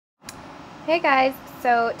Hey guys,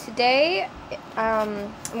 so today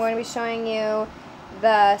I'm going to be showing you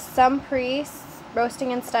the Sumpri Roasting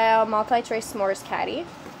in Style Multi-Tray S'mores Caddy.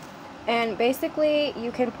 And basically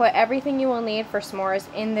you can put everything you will need for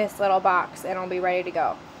s'mores in this little box and it'll be ready to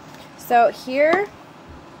go. So here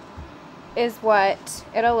is what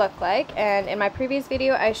it'll look like, and in my previous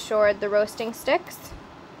video I showed the roasting sticks,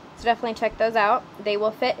 so definitely check those out. They will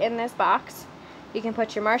fit in this box. You can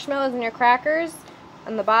put your marshmallows and your crackers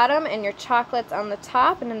on the bottom and your chocolates on the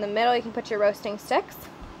top, and in the middle you can put your roasting sticks.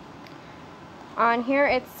 On here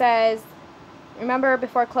it says, remember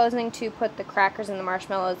before closing to put the crackers and the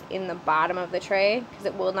marshmallows in the bottom of the tray because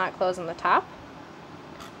it will not close on the top.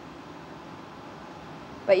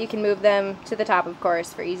 But you can move them to the top, of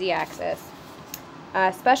course, for easy access.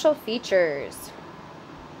 Special features.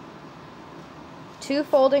 2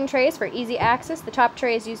 folding trays for easy access. The top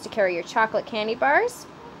tray is used to carry your chocolate candy bars.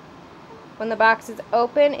 When the box is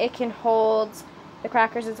open, it can hold the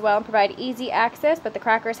crackers as well and provide easy access, but the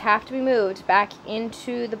crackers have to be moved back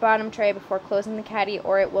into the bottom tray before closing the caddy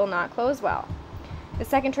or it will not close well. The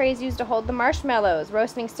second tray is used to hold the marshmallows,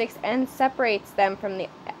 roasting sticks, and separates them from the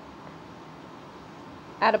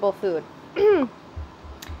edible food.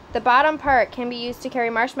 The bottom part can be used to carry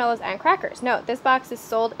marshmallows and crackers. Note, this box is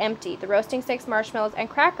sold empty. The roasting sticks, marshmallows, and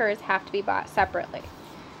crackers have to be bought separately.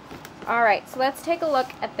 Alright, so let's take a look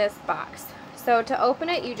at this box. So to open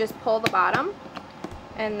it, you just pull the bottom,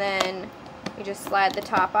 and then you just slide the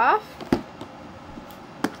top off.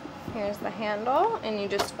 Here's the handle, and you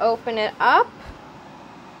just open it up,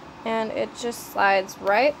 and it just slides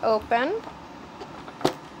right open.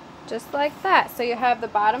 Just like that. So you have the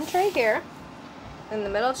bottom tray here, then the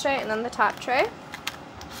middle tray, and then the top tray.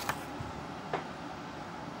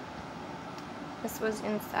 This was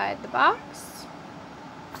inside the box.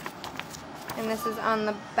 And this is on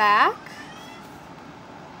the back.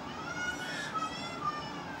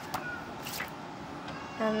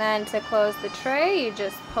 And then to close the tray, you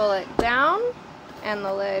just pull it down, and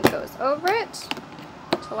the lid goes over it.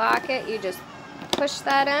 To lock it, you just push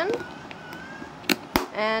that in,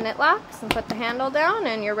 and it locks, and put the handle down,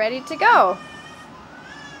 and you're ready to go.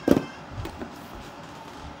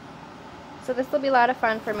 So this will be a lot of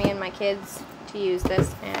fun for me and my kids to use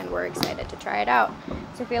this, and we're excited to try it out.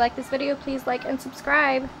 So if you like this video, please like and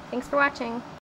subscribe. Thanks for watching.